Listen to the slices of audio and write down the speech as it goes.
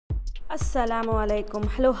अस्सलामुअलैकुम,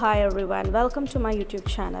 hello hi everyone, welcome to my YouTube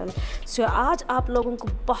channel. सो आज आप लोगों को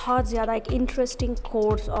बहुत ज़्यादा एक इंटरेस्टिंग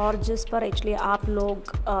कोर्स और जिस पर एक्चुअली आप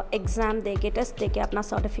लोग एग्ज़ाम देके टेस्ट देके अपना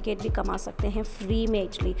सर्टिफिकेट भी कमा सकते हैं फ्री में।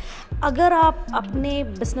 एक्चुअली अगर आप अपने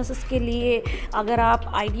बिजनेसेस के लिए अगर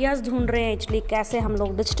आप आइडियाज़ ढूंढ रहे हैं एक्चुअली कैसे हम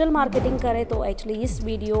लोग डिजिटल मार्केटिंग करें, तो एक्चुअली इस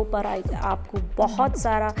वीडियो पर आपको बहुत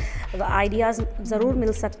सारा आइडियाज़ ज़रूर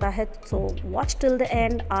मिल सकता है। So watch till the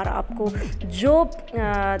end. और आपको जो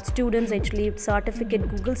students actually certificate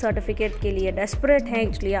Google certificate के लिए डेस्परेट हैं,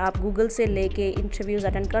 एक्चुअली आप गूगल से लेके इंटरव्यूज़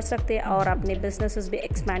अटेंड कर सकते हैं और अपने बिजनेसेस भी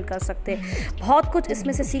एक्सपैंड कर सकते हैं। बहुत कुछ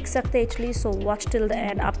इसमें से सीख सकते हैं actually. So watch till the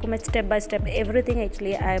end. आपको मैं step by step everything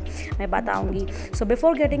actually मैं बताऊंगी। So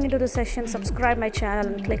before getting into the session, subscribe my channel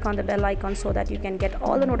and click on the bell icon so that you can get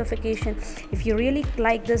all the notification. If you really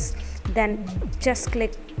like this, then just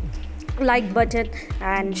click like button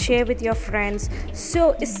and share with your friends. So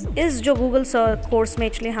इस जो Google course में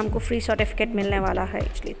actually हमको free certificate मिलने वाला है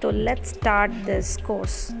actually. तो let's start this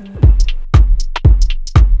course.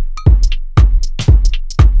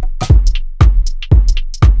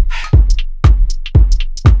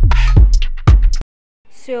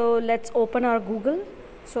 So let's open our Google.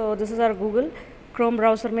 So this is our Google Chrome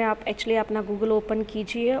browser में आप एक्चुअली अपना गूगल ओपन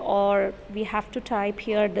कीजिए और we have to type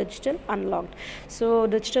here digital unlocked. So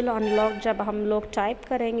digital unlocked जब हम लोग टाइप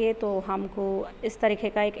करेंगे तो हमको इस तरीके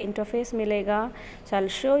का एक इंटरफेस मिलेगा। सो I will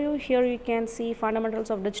show you here. You can see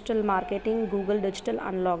fundamentals of digital marketing Google digital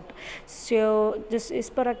unlocked. सो इस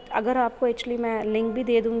पर अगर आपको एक्चुअली मैं लिंक भी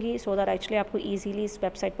दे दूँगी सो दैट एक्चुअली आपको ईजीली इस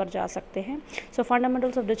वेबसाइट पर जा सकते हैं। सो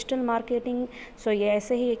फंडामेंटल्स ऑफ डिजिटल मार्केटिंग। सो ये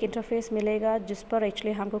ऐसे ही एक इंटरफेस मिलेगा जिस पर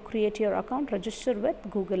एक्चुअली हमको create your account, register with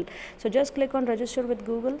Google. So just click on register with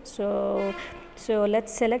Google. So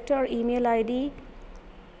let's select our email ID.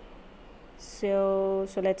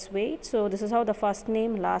 So let's wait. So this is how the first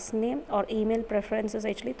name, last name or email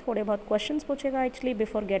preferences actually थोड़े बहुत questions पूछेगा actually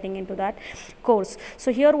before getting into that course.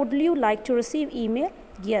 So here would you like to receive email?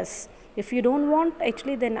 Yes. If you don't want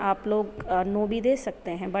actually then आप लोग no भी दे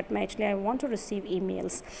सकते हैं, but मैं actually I want to receive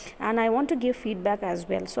emails and I want to give feedback as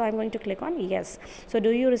well. So I'm going to click on yes. So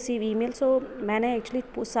do you receive email? So मैंने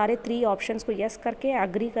actually सारे 3 options को yes करके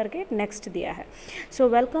agree करके next दिया है। So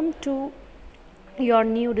welcome to your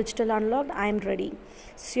new digital unlocked. I am ready.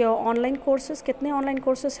 So online courses कितने online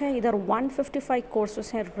courses हैं? इधर 155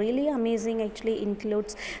 कोर्सेज हैं। Really amazing actually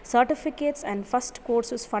includes certificates and first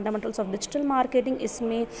course is fundamentals of digital marketing.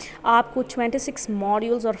 इसमें आपको 26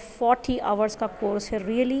 modules और 40 hours का course है।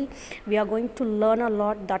 Really we are going to learn a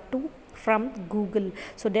lot, that to from Google.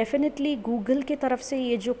 So definitely Google की तरफ से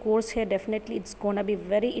ये जो कोर्स है definitely it's gonna be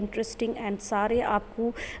very interesting and सारे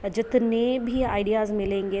आपको जितने भी आइडियाज़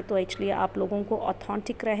मिलेंगे तो एक्चुअली आप लोगों को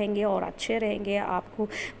ऑथेंटिक रहेंगे और अच्छे रहेंगे, आपको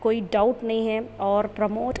कोई डाउट नहीं है। और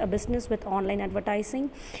promote a business with online advertising,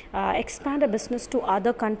 expand a business to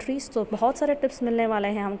other countries. तो बहुत सारे टिप्स मिलने वाले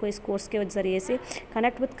हैं हमको इस कोर्स के ज़रिए से।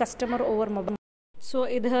 Connect with customer over mobile. सो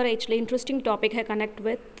इधर एक्चुअली इंटरेस्टिंग टॉपिक है connect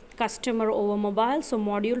with customer over mobile. So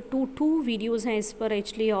module 2 videos हैं इस पर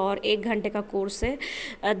एक्चुअली और 1 घंटे का कोर्स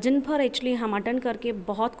है जिन पर एक्चुअली हम अटेंड करके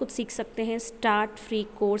बहुत कुछ सीख सकते हैं। स्टार्ट फ्री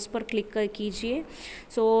कोर्स पर क्लिक कीजिए।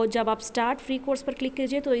 सो जब आप स्टार्ट फ्री कोर्स पर क्लिक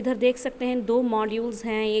कीजिए तो इधर देख सकते हैं 2 मॉड्यूल्स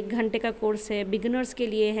हैं, 1 घंटे का कोर्स है, बिगिनर्स के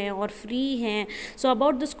लिए है और फ्री हैं। सो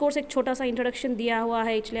अबाउट दिस कोर्स एक छोटा सा इंट्रोडक्शन दिया हुआ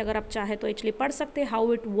है एक्चुअली, अगर आप चाहें तो एक्चुअली पढ़ सकते हैं।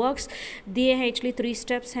 हाउ इट वर्क्स दिए हैं एक्चुअली 3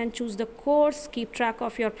 स्टेप्स हैं। Choose the course, keep track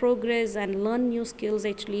of your progress and learn new skills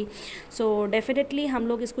actually. So definitely हम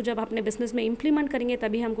लोग इसको जब अपने बिजनेस में इम्प्लीमेंट करेंगे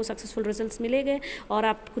तभी हमको सक्सेसफुल रिजल्ट्स मिलेंगे और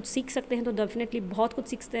आप कुछ सीख सकते हैं। तो डेफिनेटली बहुत कुछ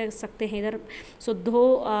सीख सकते हैं इधर। सो 2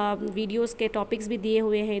 वीडियोस के टॉपिक्स भी दिए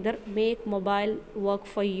हुए हैं इधर। Make mobile work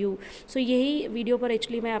for you. सो यही वीडियो पर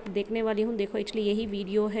एक्चुअली मैं आप देखने वाली हूँ। देखो एक्चुअली यही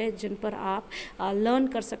वीडियो है जिन पर आप लर्न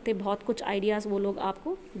कर सकते हैं। बहुत कुछ आइडियाज़ वो लोग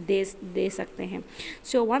आपको दे सकते हैं।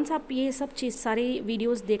 सो वंस आप ये सब चीज़ सारी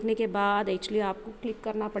वीडियोज़ देखने के बाद एक्चुअली आपको क्लिक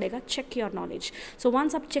करना पड़ेगा check your knowledge. So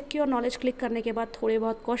once आप चेक योर नॉलेज क्लिक करने के बाद थोड़े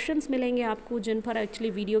बहुत क्वेश्चंस मिलेंगे आपको जिन पर एक्चुअली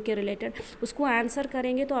वीडियो के रिलेटेड उसको आंसर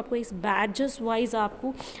करेंगे तो आपको इस बैजेस वाइज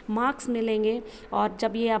आपको मार्क्स मिलेंगे। और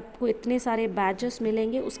जब ये आपको इतने सारे बैजेस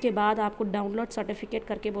मिलेंगे उसके बाद आपको डाउनलोड सर्टिफिकेट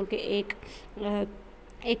करके बोल के एक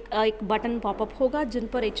बटन पॉपअप होगा जिन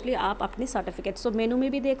पर एक्चुअली आप अपने सर्टिफिकेट, सो मेनू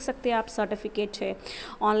में भी देख सकते हैं आप सर्टिफिकेट है,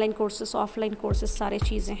 ऑनलाइन कोर्सेस, ऑफलाइन कोर्सेस, सारे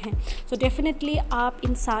चीज़ें हैं। सो डेफिनेटली आप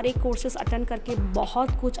इन सारे कोर्सेस अटेंड करके बहुत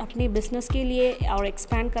कुछ अपने बिजनेस के लिए और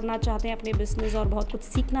एक्सपैंड करना चाहते हैं अपने बिजनेस और बहुत कुछ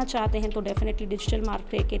सीखना चाहते हैं तो डेफिनेटली डिजिटल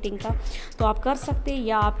मार्केटिंग का तो आप कर सकते हैं।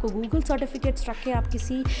 या आपको गूगल सर्टिफिकेट्स रख के आप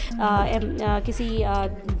किसी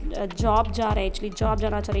जॉब जा रहे हैं, एक्चुअली जॉब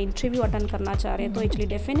जाना चाह रहे हैं, इंटरव्यू अटेंड करना चाह रहे हैं तो एक्चुअली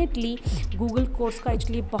डेफिनेटली गूगल कोर्स का एक्चुअली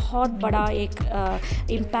एक्चुअली बहुत बड़ा एक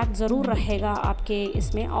इम्पैक्ट ज़रूर रहेगा आपके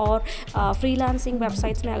इसमें। और फ्रीलांसिंग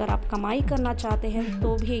वेबसाइट्स में अगर आप कमाई करना चाहते हैं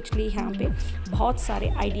तो भी एक्चुअली यहाँ पे बहुत सारे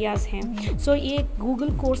आइडियाज़ हैं। सो ये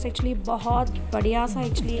गूगल कोर्स एक्चुअली बहुत बढ़िया सा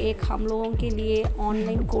एक्चुअली एक हम लोगों के लिए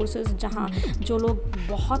ऑनलाइन कोर्सेज, जहाँ जो लोग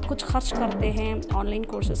बहुत कुछ खर्च करते हैं ऑनलाइन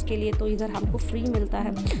कोर्सेज के लिए, तो इधर हमको फ्री मिलता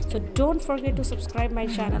है। So don't forget to subscribe my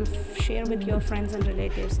channel, share with your friends and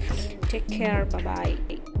relatives. Take care, bye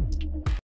bye.